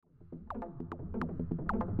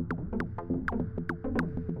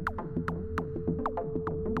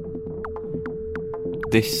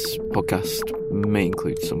This podcast may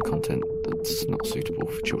include some content that's not suitable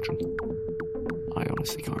for children. I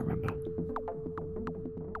honestly can't remember.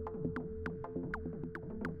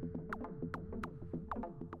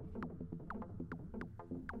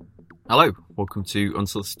 Hello, welcome to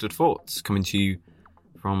Unsolicited Thoughts, coming to you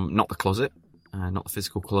from not the closet, not the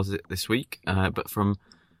physical closet this week, but from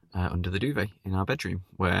under the duvet in our bedroom,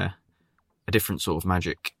 where a different sort of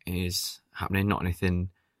magic is happening, not anything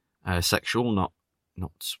sexual, not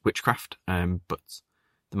witchcraft, but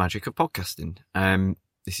the magic of podcasting.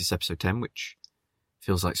 This is episode 10, which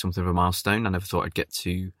feels like something of a milestone. I never thought I'd get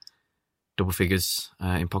to double figures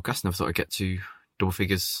in podcast. Never thought I'd get to double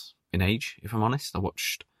figures in age, if I'm honest. I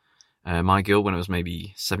watched My Girl when I was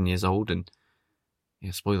maybe 7 years old, and yeah,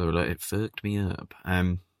 spoiler alert, it fucked me up.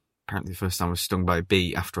 Apparently the first time I was stung by a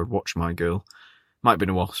bee after I'd watched My Girl. Might have been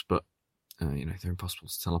a wasp, but they're impossible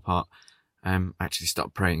to tell apart. I actually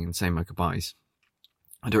started praying and saying my goodbyes.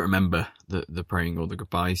 I don't remember the praying or the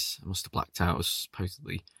goodbyes. I must have blacked out. I was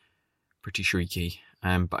supposedly pretty shrieky.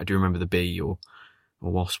 But I do remember the bee or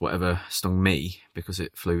wasp, whatever, stung me because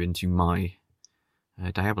it flew into my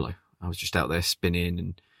Diabolo. I was just out there spinning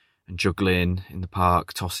and juggling in the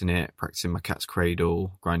park, tossing it, practicing my cat's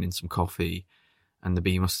cradle, grinding some coffee, and the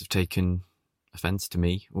bee must have taken offence to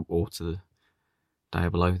me or to the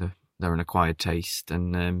Diabolo. They're an acquired taste,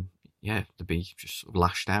 and the bee just sort of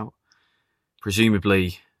lashed out.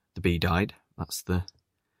 Presumably, the bee died. That's the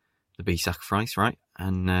bee sacrifice, right?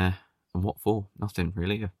 And what for? Nothing,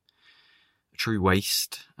 really. A true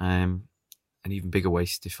waste. An even bigger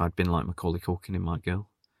waste if I'd been like Macaulay Culkin in My Girl.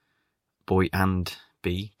 Boy and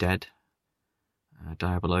bee dead.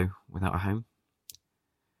 Diabolo without a home.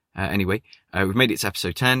 Anyway, we've made it to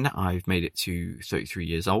episode 10. I've made it to 33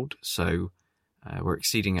 years old, so we're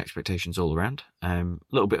exceeding expectations all around. A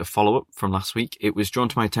little bit of follow-up from last week. It was drawn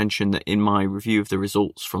to my attention that in my review of the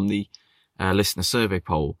results from the listener survey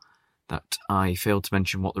poll that I failed to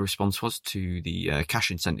mention what the response was to the cash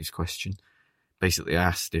incentives question. Basically, I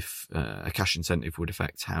asked if a cash incentive would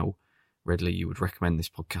affect how readily you would recommend this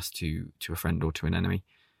podcast to a friend or to an enemy.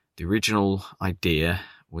 The original idea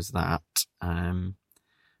was that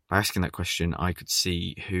by asking that question, I could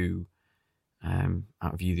see who,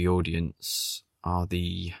 out of you, the audience, are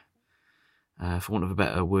the, for want of a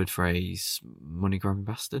better word phrase, money-grabbing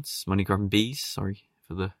bastards? Money-grabbing bees, sorry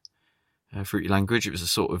for the fruity language. It was a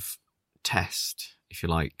sort of test, if you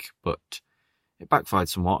like, but it backfired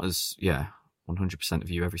somewhat as, 100% of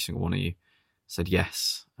you, every single one of you, said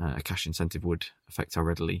yes, a cash incentive would affect how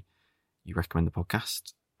readily you recommend the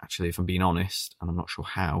podcast. Actually, if I'm being honest, and I'm not sure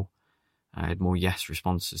how, I had more yes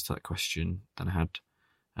responses to that question than I had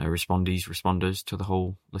responders to the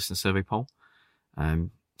whole listener survey poll.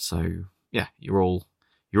 So yeah, you're all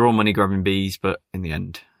money grabbing bees, but in the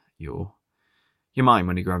end, you're my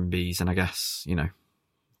money grabbing bees, and I guess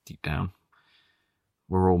deep down,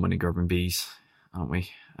 we're all money grabbing bees, aren't we?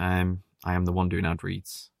 I am the one doing ad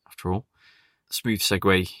reads, after all. Smooth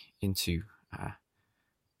segue into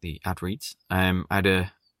the ad reads. I had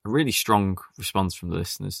a really strong response from the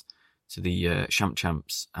listeners to the Champ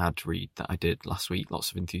Champs ad read that I did last week.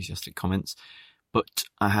 Lots of enthusiastic comments. But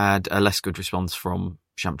I had a less good response from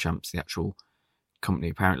Champ Champs, the actual company.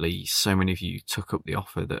 Apparently, so many of you took up the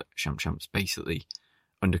offer that Champ Champs basically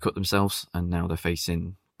undercut themselves, and now they're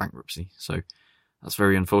facing bankruptcy. So that's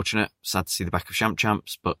very unfortunate. Sad to see the back of Champ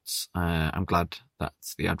Champs, but I'm glad that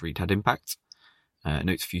the ad read had impact.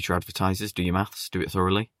 Note to future advertisers, do your maths, do it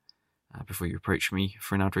thoroughly before you approach me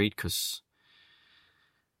for an ad read, because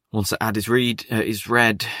once the ad is read,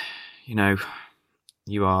 your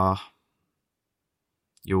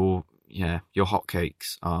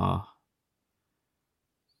hotcakes are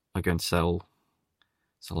going to sell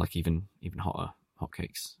like even hotter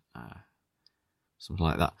hotcakes, something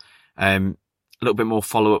like that. A little bit more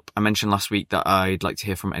follow up. I mentioned last week that I'd like to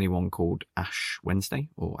hear from anyone called Ash Wednesday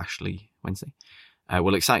or Ashley Wednesday.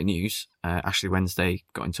 Well, exciting news. Ashley Wednesday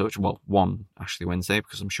got in touch. Well, one Ashley Wednesday,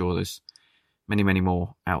 because I'm sure there's many, many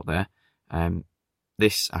more out there.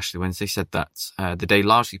 This Ashley Wednesday said that the day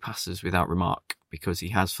largely passes without remark because he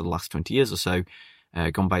has, for the last 20 years or so,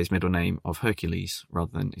 gone by his middle name of Hercules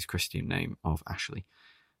rather than his Christian name of Ashley.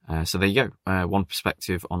 So there you go. One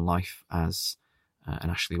perspective on life as an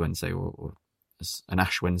Ashley Wednesday or as an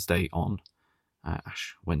Ash Wednesday on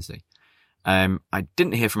Ash Wednesday. I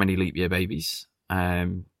didn't hear from any leap year babies.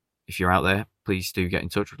 If you're out there, please do get in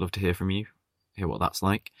touch. We'd love to hear from you, hear what that's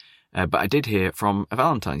like. But I did hear from a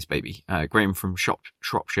Valentine's baby. Graham from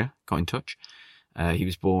Shropshire got in touch. He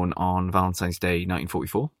was born on Valentine's Day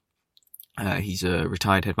 1944. He's a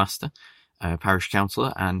retired headmaster, parish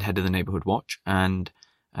councillor and head of the Neighbourhood Watch, and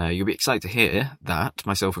You'll be excited to hear that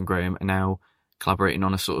myself and Graham are now collaborating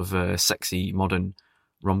on a sort of sexy modern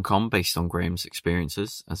rom-com based on Graham's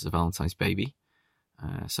experiences as a Valentine's baby.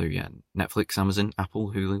 So yeah, Netflix, Amazon,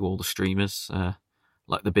 Apple, Hulu, all the streamers,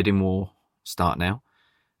 let the bidding war start now.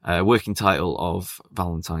 Working title of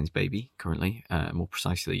Valentine's Baby currently, more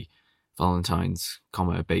precisely Valentine's,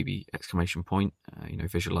 baby, !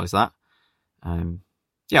 Visualize that.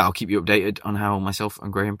 Yeah, I'll keep you updated on how myself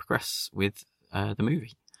and Graham progress with the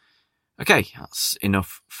movie. Okay, that's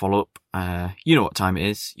enough follow-up. You know what time it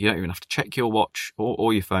is. You don't even have to check your watch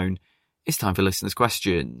or your phone. It's time for listeners'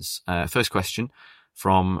 questions. First question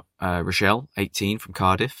from Rochelle, 18, from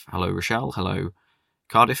Cardiff. Hello, Rochelle. Hello,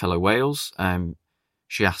 Cardiff. Hello, Wales.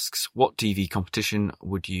 She asks, what TV competition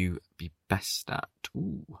would you be best at?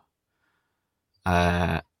 Ooh.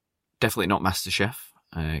 Definitely not MasterChef,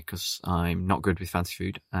 because I'm not good with fancy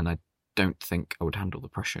food, and I don't think I would handle the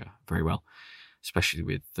pressure very well, especially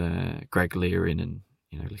with Greg leering and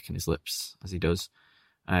licking his lips as he does.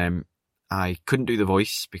 I couldn't do The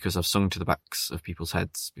Voice because I've sung to the backs of people's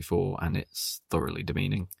heads before, and it's thoroughly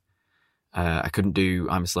demeaning. I couldn't do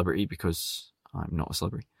I'm a Celebrity because I'm not a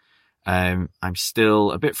celebrity. I'm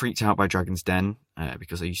still a bit freaked out by Dragon's Den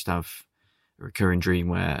because I used to have a recurring dream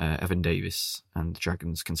where Evan Davis and the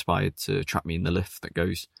Dragons conspired to trap me in the lift that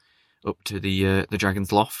goes up to the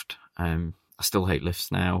Dragon's loft. I still hate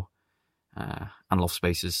lifts now, and loft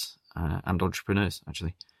spaces, and entrepreneurs,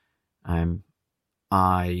 actually.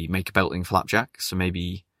 I make a belting flapjack, so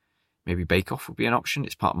maybe Bake Off would be an option.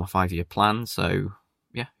 It's part of my 5-year plan, so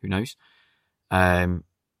yeah, who knows. Masked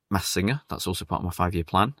Singer, that's also part of my 5-year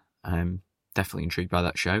plan. Definitely intrigued by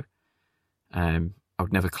that show. I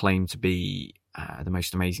would never claim to be the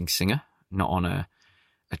most amazing singer, not on a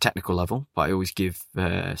technical level, but I always give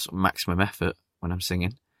sort of maximum effort when I'm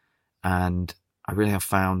singing. And I really have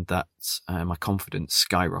found that my confidence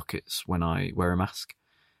skyrockets when I wear a mask.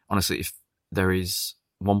 Honestly, if there is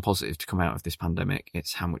one positive to come out of this pandemic,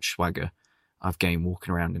 it's how much swagger I've gained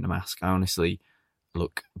walking around in a mask. I honestly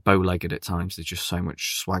look bow-legged at times. There's just so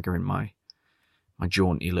much swagger in my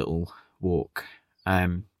jaunty little walk.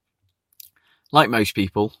 Like most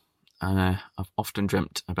people, I've often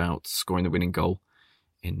dreamt about scoring the winning goal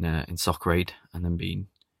in Soccer Aid and then being,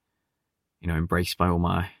 embraced by all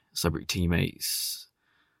my celebrity teammates.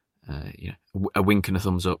 A wink and a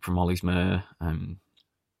thumbs up from Ollie's Mer,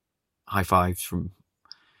 high fives from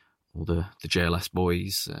all the JLS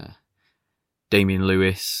boys, Damian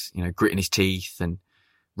Lewis, gritting his teeth and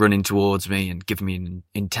running towards me and giving me an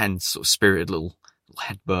intense, sort of spirited little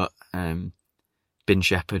headbutt. Ben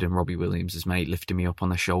Shepherd and Robbie Williams, his mate, lifting me up on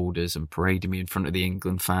their shoulders and parading me in front of the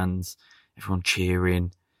England fans, everyone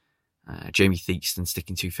cheering. Jamie Theakston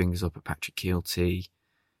sticking 2 fingers up at Patrick Keelty.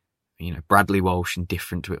 Bradley Walsh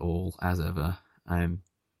indifferent to it all, as ever. But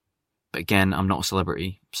again, I'm not a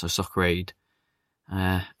celebrity, so Soccer Aid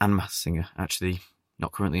and Masked Singer, actually,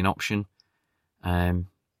 not currently an option.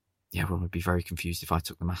 Everyone would be very confused if I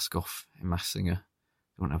took the mask off in Masked Singer.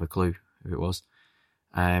 They wouldn't have a clue who it was.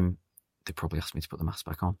 They'd probably ask me to put the mask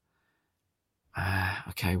back on.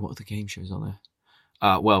 Okay, what other game shows are there?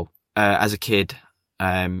 As a kid,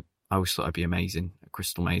 I always thought I'd be amazing at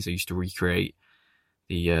Crystal Maze. I used to recreate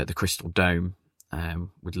the Crystal Dome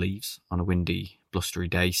with leaves on a windy, blustery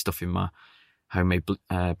day, stuffing my homemade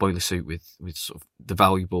boiler suit with sort of the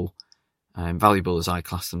valuable as I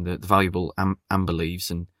class them, the valuable amber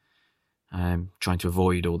leaves, and trying to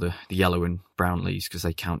avoid all the yellow and brown leaves because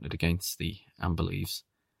they counted against the amber leaves.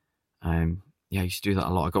 I used to do that a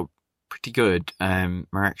lot. I got pretty good. My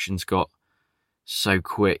reactions got so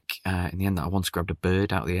quick in the end that I once grabbed a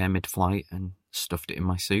bird out of the air mid-flight and stuffed it in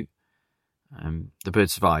my suit. The bird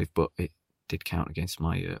survived, but it did count against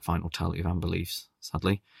my final tally of amber leaves,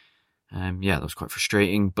 sadly. That was quite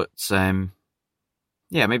frustrating, but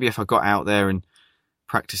maybe if I got out there and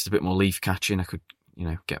practiced a bit more leaf catching, I could,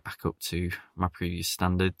 get back up to my previous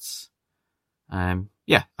standards.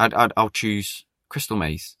 I'll choose Crystal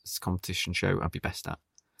Maze as a competition show I'd be best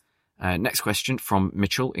at. Next question from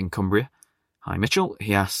Mitchell in Cumbria. Hi, Mitchell.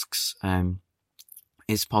 He asks,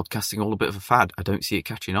 is podcasting all a bit of a fad? I don't see it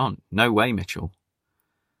catching on. No way, Mitchell.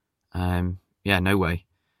 No way.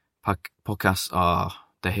 Podcasts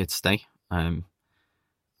they're here to stay. I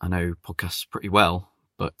know podcasts pretty well,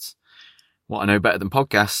 but what I know better than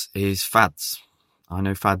podcasts is fads. I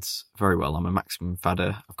know fads very well. I'm a maximum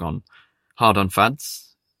fadder. I've gone hard on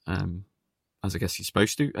fads, as I guess you're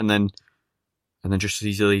supposed to, and then just as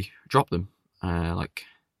easily drop them. I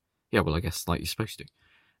guess like you're supposed to.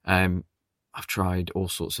 I've tried all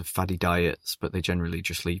sorts of faddy diets, but they generally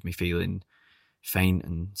just leave me feeling faint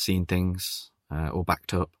and seeing things all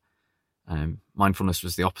backed up. Mindfulness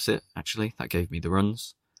was the opposite, actually. That gave me the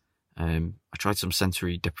runs. I tried some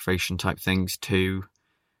sensory deprivation type things too,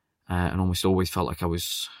 and almost always felt like I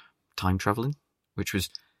was time traveling, it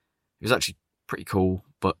was actually pretty cool,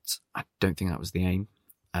 but I don't think that was the aim.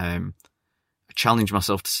 I challenged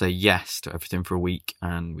myself to say yes to everything for a week,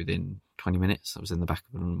 and within 20 minutes I was in the back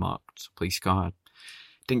of an unmarked police car. I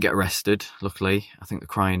didn't get arrested, luckily. I think the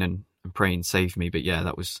crying and praying saved me, but yeah,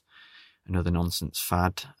 that was another nonsense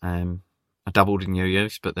fad. I dabbled in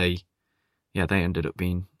yo-yos, but they ended up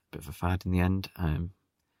being a bit of a fad in the end.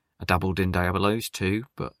 I dabbled in Diabolos too,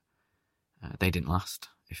 but they didn't last,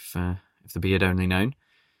 if the bee had only known.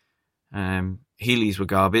 Heelys were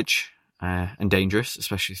garbage and dangerous,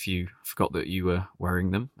 especially if you forgot that you were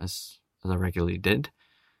wearing them, as I regularly did.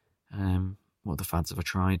 What other fads have I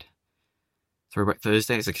tried? Throwback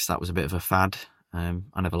Thursdays, I guess that was a bit of a fad.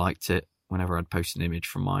 I never liked it. Whenever I'd post an image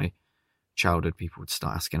from my childhood, people would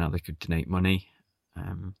start asking how they could donate money.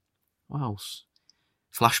 What else?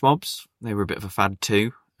 Flash mobs, they were a bit of a fad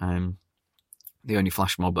too. The only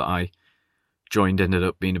flash mob that I joined ended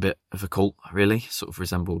up being a bit of a cult, really. Sort of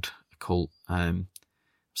resembled a cult.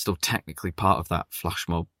 Still technically part of that flash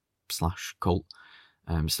mob / cult.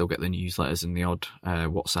 Still get the newsletters and the odd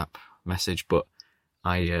WhatsApp message, but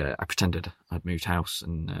I pretended I'd moved house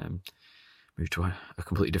and moved to a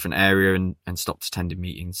completely different area and stopped attending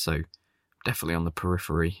meetings. So definitely on the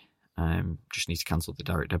periphery. Just need to cancel the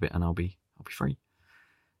direct debit and I'll be free.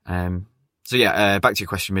 So yeah, back to your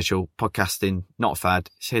question, Mitchell. Podcasting, not a fad.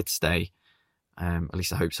 It's here to stay. At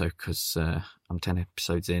least I hope so, because I'm 10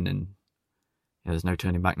 episodes in and there's no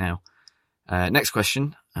turning back now. Next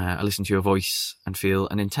question. I listen to your voice and feel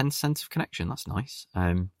an intense sense of connection. That's nice.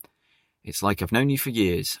 It's like I've known you for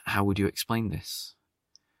years. How would you explain this?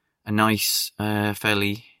 A nice,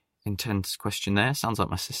 fairly intense question there. Sounds like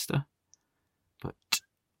my sister. But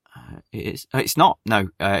it is. It's not. No,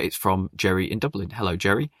 it's from Jerry in Dublin. Hello,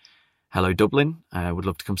 Jerry. Hello, Dublin. Would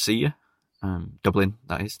love to come see you. Dublin,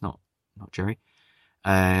 that is, not Jerry.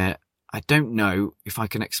 I don't know if I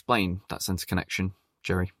can explain that sense of connection,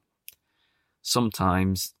 Jerry.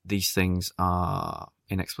 Sometimes these things are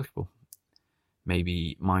inexplicable.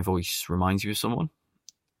 Maybe my voice reminds you of someone.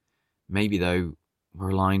 Maybe, though, we're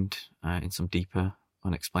aligned in some deeper,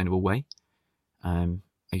 unexplainable way. I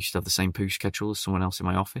used to have the same poo schedule as someone else in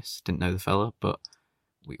my office. Didn't know the fella, but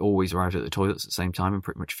we always arrived at the toilets at the same time and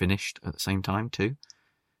pretty much finished at the same time too.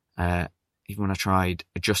 Even when I tried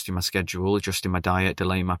adjusting my schedule, adjusting my diet,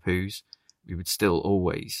 delaying my poos, we would still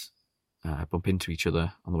always bump into each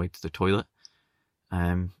other on the way to the toilet.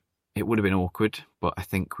 It would have been awkward, but I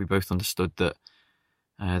think we both understood that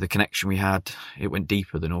the connection we had, it went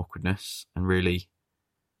deeper than awkwardness, and really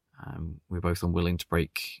we were both unwilling to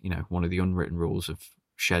break, one of the unwritten rules of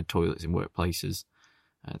shared toilets in workplaces.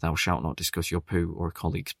 Thou shalt not discuss your poo or a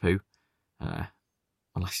colleague's poo,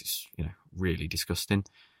 unless it's, really disgusting.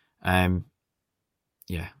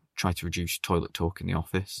 Try to reduce toilet talk in the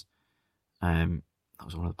office. That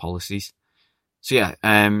was one of the policies. So yeah,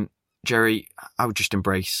 Jerry, I would just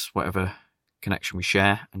embrace whatever connection we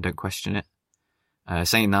share and don't question it.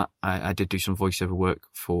 Saying that, I did do some voiceover work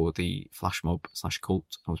for the flash mob /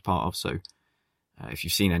 cult I was part of, so if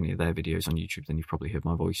you've seen any of their videos on YouTube, then you've probably heard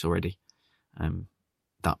my voice already.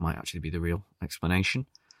 That might actually be the real explanation.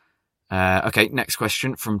 Okay, next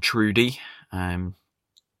question from Trudy. No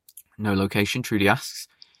location. Trudy asks,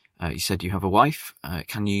 you said you have a wife.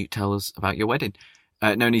 Can you tell us about your wedding?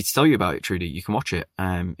 No need to tell you about it, Trudy. You can watch it.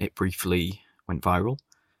 It briefly went viral.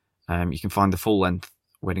 You can find the full-length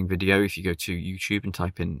wedding video if you go to YouTube and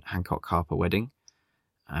type in Hancock Harper wedding.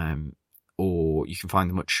 Or you can find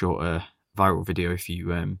the much shorter viral video if you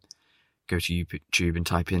go to YouTube and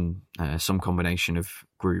type in some combination of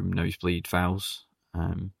groom nosebleed vows.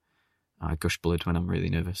 I gush blood when I'm really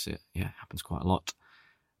nervous. It happens quite a lot.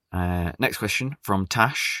 Next question from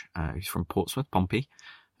Tash, who's from Portsmouth, Pompey,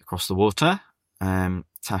 across the water.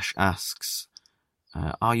 Tash asks,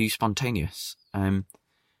 are you spontaneous?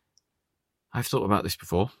 I've thought about this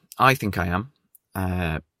before. I think I am,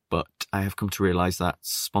 but I have come to realise that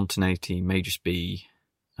spontaneity may just be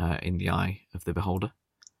in the eye of the beholder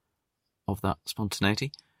of that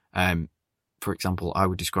spontaneity. For example, I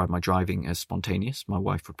would describe my driving as spontaneous. My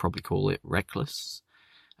wife would probably call it reckless.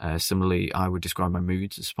 Similarly, I would describe my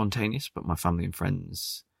moods as spontaneous, but my family and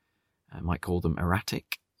friends might call them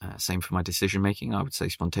erratic. Same for my decision making. I would say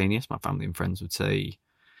spontaneous. My family and friends would say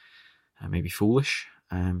maybe foolish.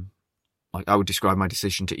 I would describe my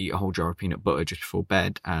decision to eat a whole jar of peanut butter just before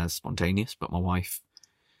bed as spontaneous, but my wife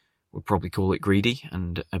would probably call it greedy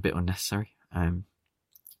and a bit unnecessary. And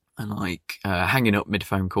hanging up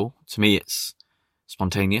mid-phone call, to me it's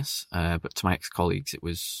spontaneous, but to my ex-colleagues it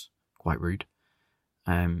was quite rude.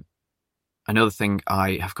 Another thing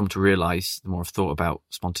I have come to realise, the more I've thought about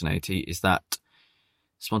spontaneity, is that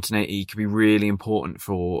spontaneity can be really important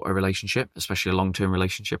for a relationship, especially a long-term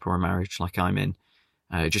relationship or a marriage like I'm in.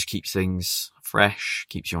 It just keeps things fresh,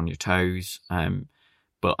 keeps you on your toes.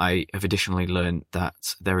 But I have additionally learned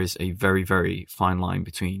that there is a very, very fine line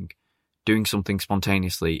between doing something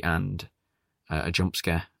spontaneously and a jump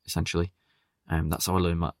scare, essentially. That's how I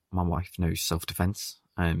learned my wife knows self-defense.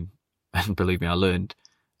 And believe me, I learned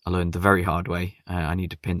the very hard way. I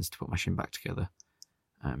needed pins to put my shin back together.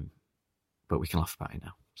 But we can laugh about it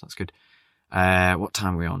now, so that's good. What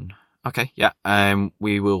time are we on? Okay, yeah.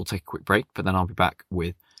 We will take a quick break, but then I'll be back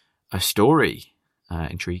with a story.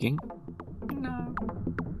 Intriguing. No.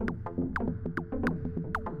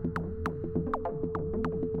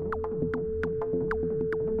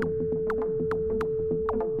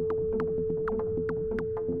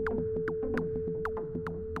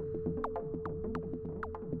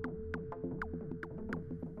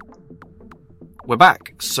 We're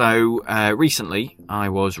back. So recently I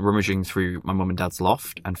was rummaging through my mum and dad's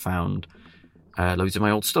loft and found loads of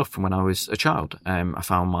my old stuff from when I was a child. I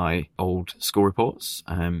found my old school reports.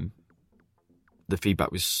 The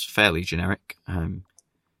feedback was fairly generic,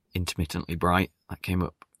 intermittently bright. That came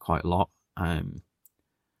up quite a lot. A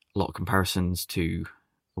lot of comparisons to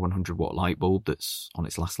a 100-watt light bulb that's on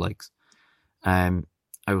its last legs. I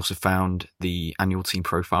also found the annual team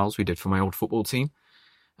profiles we did for my old football team.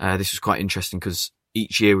 This was quite interesting because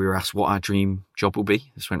each year we were asked what our dream job will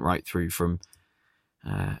be. This went right through from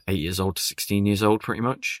 8 years old to 16 years old, pretty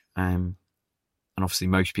much. And obviously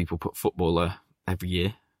most people put footballer every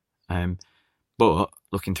year. But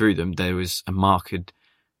looking through them, there was a marked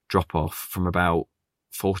drop-off from about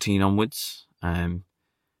 14 onwards,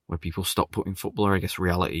 where people stopped putting footballer. I guess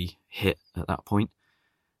reality hit at that point.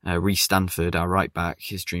 Reece Stanford, our right back,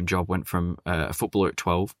 his dream job went from a footballer at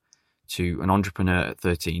 12 to an entrepreneur at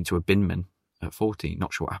 13 to a binman at 14.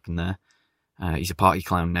 Not sure what happened there. He's a party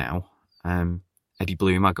clown now. Eddie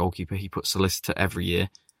Bloom, our goalkeeper, he put solicitor every year,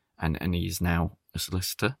 and he is now a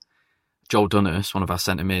solicitor. Joel Dunners, one of our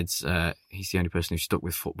centre mids, he's the only person who stuck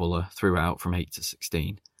with footballer throughout from 8 to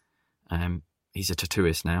 16. He's a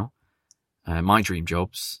tattooist now. My dream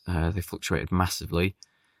jobs, they fluctuated massively.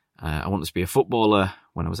 I wanted to be a footballer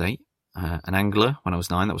when I was 8, an angler when I was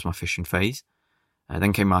 9, that was my fishing phase.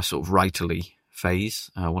 Then came my sort of writerly phase.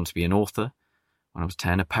 I wanted to be an author when I was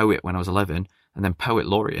 10, a poet when I was 11, and then poet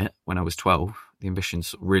laureate when I was 12. The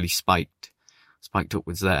ambitions really spiked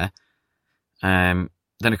upwards there. Then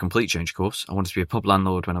a complete change course. I wanted to be a pub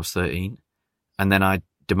landlord when I was 13, and then I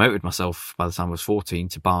demoted myself by the time I was 14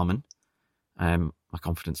 to barman. My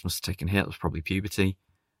confidence must have taken a hit. It was probably puberty.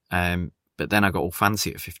 But then I got all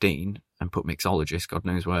fancy at 15 and put mixologist. God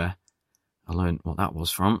knows where I learned what that was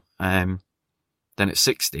from. Then at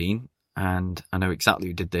 16, and I know exactly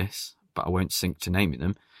who did this, but I won't sink to naming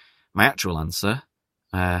them. My actual answer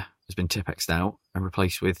has been Tipp-Ex'd out and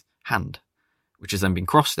replaced with hand, which has then been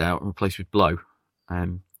crossed out and replaced with blow.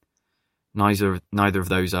 Neither of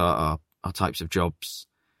those are types of jobs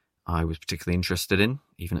I was particularly interested in,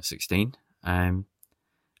 even at 16. And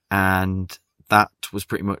that was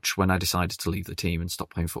pretty much when I decided to leave the team and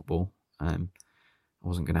stop playing football. I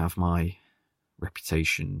wasn't going to have my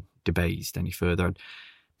reputation debased any further. I'd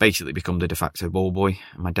basically become the de facto ball boy.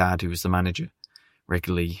 And my dad, who was the manager,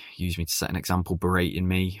 regularly used me to set an example, berating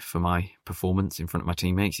me for my performance in front of my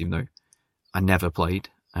teammates, even though I never played.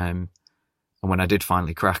 And when I did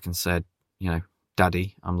finally crack and said,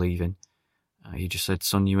 Daddy, I'm leaving, he just said,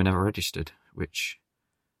 son, you were never registered, which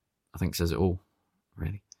I think says it all,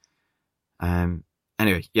 really.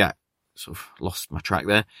 Anyway, yeah, sort of lost my track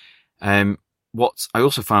there. What I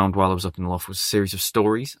also found while I was up in the loft was a series of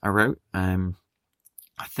stories I wrote. I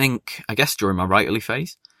guess during my writerly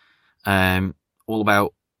phase, all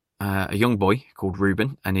about a young boy called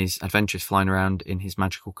Ruben and his adventures flying around in his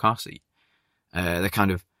magical car seat. They're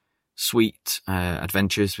kind of sweet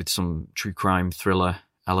adventures with some true crime thriller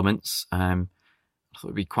elements. I thought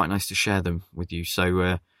it'd be quite nice to share them with you.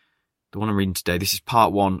 So the one I'm reading today, this is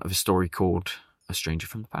part 1 of a story called A Stranger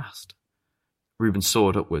from the Past. Ruben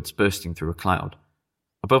soared upwards, bursting through a cloud.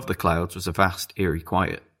 Above the clouds was a vast, eerie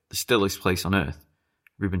quiet, the stillest place on earth.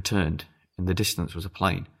 Ruben turned. In the distance was a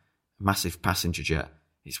plane, a massive passenger jet,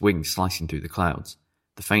 its wings slicing through the clouds.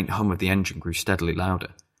 The faint hum of the engine grew steadily louder.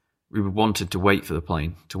 Ruben wanted to wait for the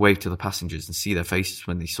plane, to wave to the passengers and see their faces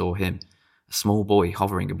when they saw him, a small boy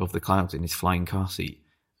hovering above the clouds in his flying car seat,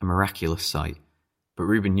 a miraculous sight. But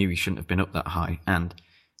Ruben knew he shouldn't have been up that high, and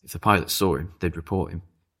if the pilots saw him, they'd report him.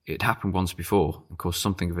 It had happened once before and caused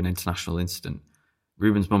something of an international incident.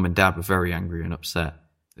 Ruben's mum and dad were very angry and upset.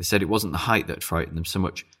 They said it wasn't the height that had frightened them so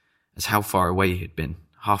much as how far away he had been,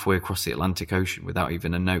 halfway across the Atlantic Ocean without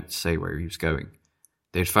even a note to say where he was going.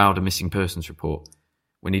 They had filed a missing persons report.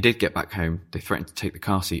 When he did get back home, they threatened to take the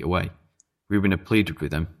car seat away. Ruben had pleaded with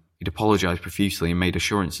them. He'd apologised profusely and made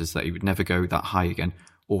assurances that he would never go that high again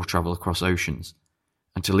or travel across oceans,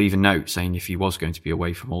 and to leave a note saying if he was going to be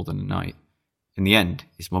away for more than a night. In the end,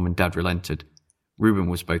 his mum and dad relented. Ruben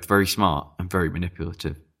was both very smart and very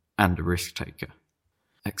manipulative, and a risk taker.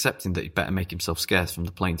 Accepting that he'd better make himself scarce from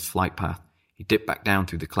the plane's flight path, he dipped back down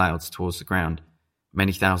through the clouds towards the ground,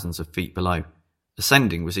 many thousands of feet below.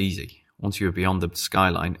 Ascending was easy. Once you were beyond the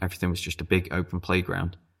skyline, everything was just a big open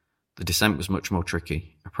playground. The descent was much more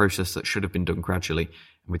tricky, a process that should have been done gradually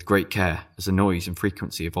and with great care, as the noise and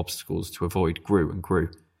frequency of obstacles to avoid grew and grew.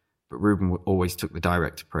 But Ruben always took the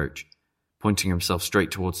direct approach, pointing himself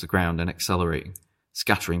straight towards the ground and accelerating,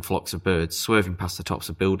 scattering flocks of birds, swerving past the tops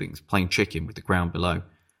of buildings, playing chicken with the ground below.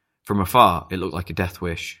 From afar, it looked like a death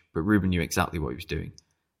wish, but Ruben knew exactly what he was doing.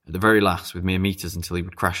 At the very last, with mere meters until he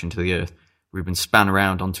would crash into the earth, Ruben span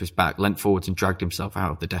around onto his back, leant forwards and dragged himself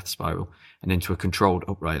out of the death spiral and into a controlled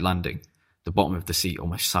upright landing, the bottom of the seat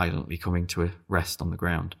almost silently coming to a rest on the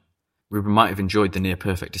ground. Ruben might have enjoyed the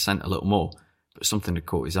near-perfect descent a little more, but something had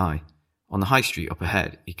caught his eye. On the high street up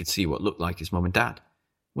ahead, he could see what looked like his mum and dad.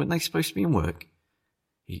 Weren't they supposed to be in work?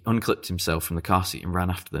 He unclipped himself from the car seat and ran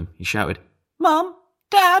after them. He shouted, "Mum!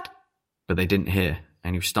 Dad!" But they didn't hear,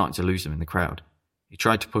 and he was starting to lose them in the crowd. He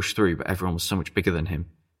tried to push through, but everyone was so much bigger than him.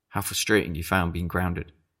 How frustrating he found being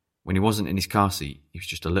grounded. When he wasn't in his car seat, he was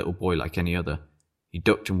just a little boy like any other. He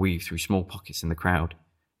ducked and weaved through small pockets in the crowd.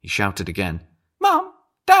 He shouted again, "Mum!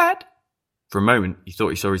 Dad!" For a moment, he thought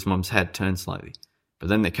he saw his mum's head turn slightly, but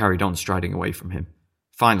then they carried on striding away from him.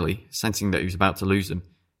 Finally, sensing that he was about to lose them,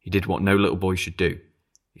 he did what no little boy should do.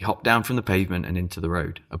 He hopped down from the pavement and into the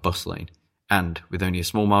road, a bus lane, and, with only a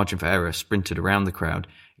small margin for error, sprinted around the crowd,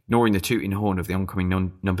 ignoring the tooting horn of the oncoming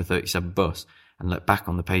number 37 bus, and leapt back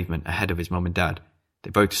on the pavement ahead of his mum and dad. They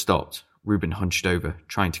both stopped, Ruben hunched over,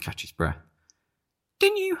 trying to catch his breath.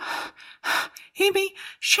 "Didn't you hear me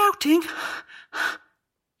shouting?"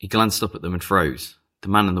 He glanced up at them and froze. The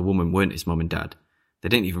man and the woman weren't his mum and dad. They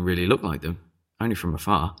didn't even really look like them, only from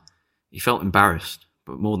afar. He felt embarrassed,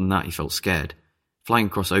 but more than that he felt scared. Flying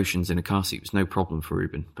across oceans in a car seat was no problem for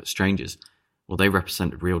Ruben, but strangers, well, they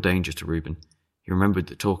represented real danger to Ruben. He remembered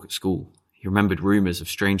the talk at school. He remembered rumours of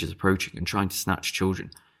strangers approaching and trying to snatch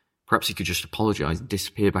children. Perhaps he could just apologise and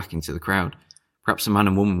disappear back into the crowd. Perhaps the man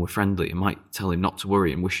and woman were friendly and might tell him not to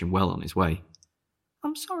worry and wish him well on his way.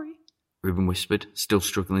 "I'm sorry," Ruben whispered, still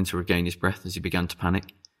struggling to regain his breath as he began to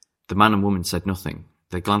panic. The man and woman said nothing.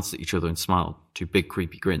 They glanced at each other and smiled, two big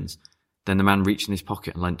creepy grins. Then the man reached in his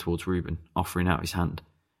pocket and leant towards Ruben, offering out his hand.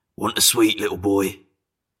 "Want a sweet, little boy?"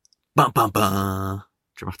 Bum bum bum.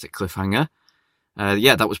 Dramatic cliffhanger.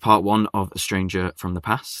 That was part one of A Stranger from the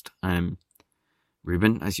Past.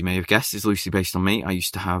 Ruben, as you may have guessed, is loosely based on me. I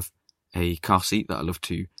used to have a car seat that I loved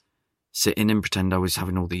to sit in and pretend I was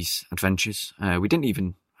having all these adventures. We didn't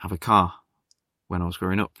even have a car when I was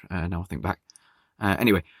growing up, now I think back.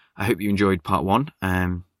 Anyway, I hope you enjoyed part one.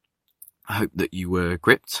 I hope that you were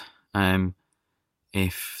gripped.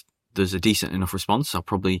 If there's a decent enough response, I'll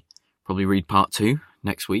probably read part two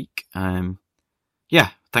next week.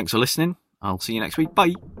 Thanks for listening. I'll see you next week.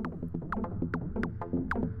 Bye.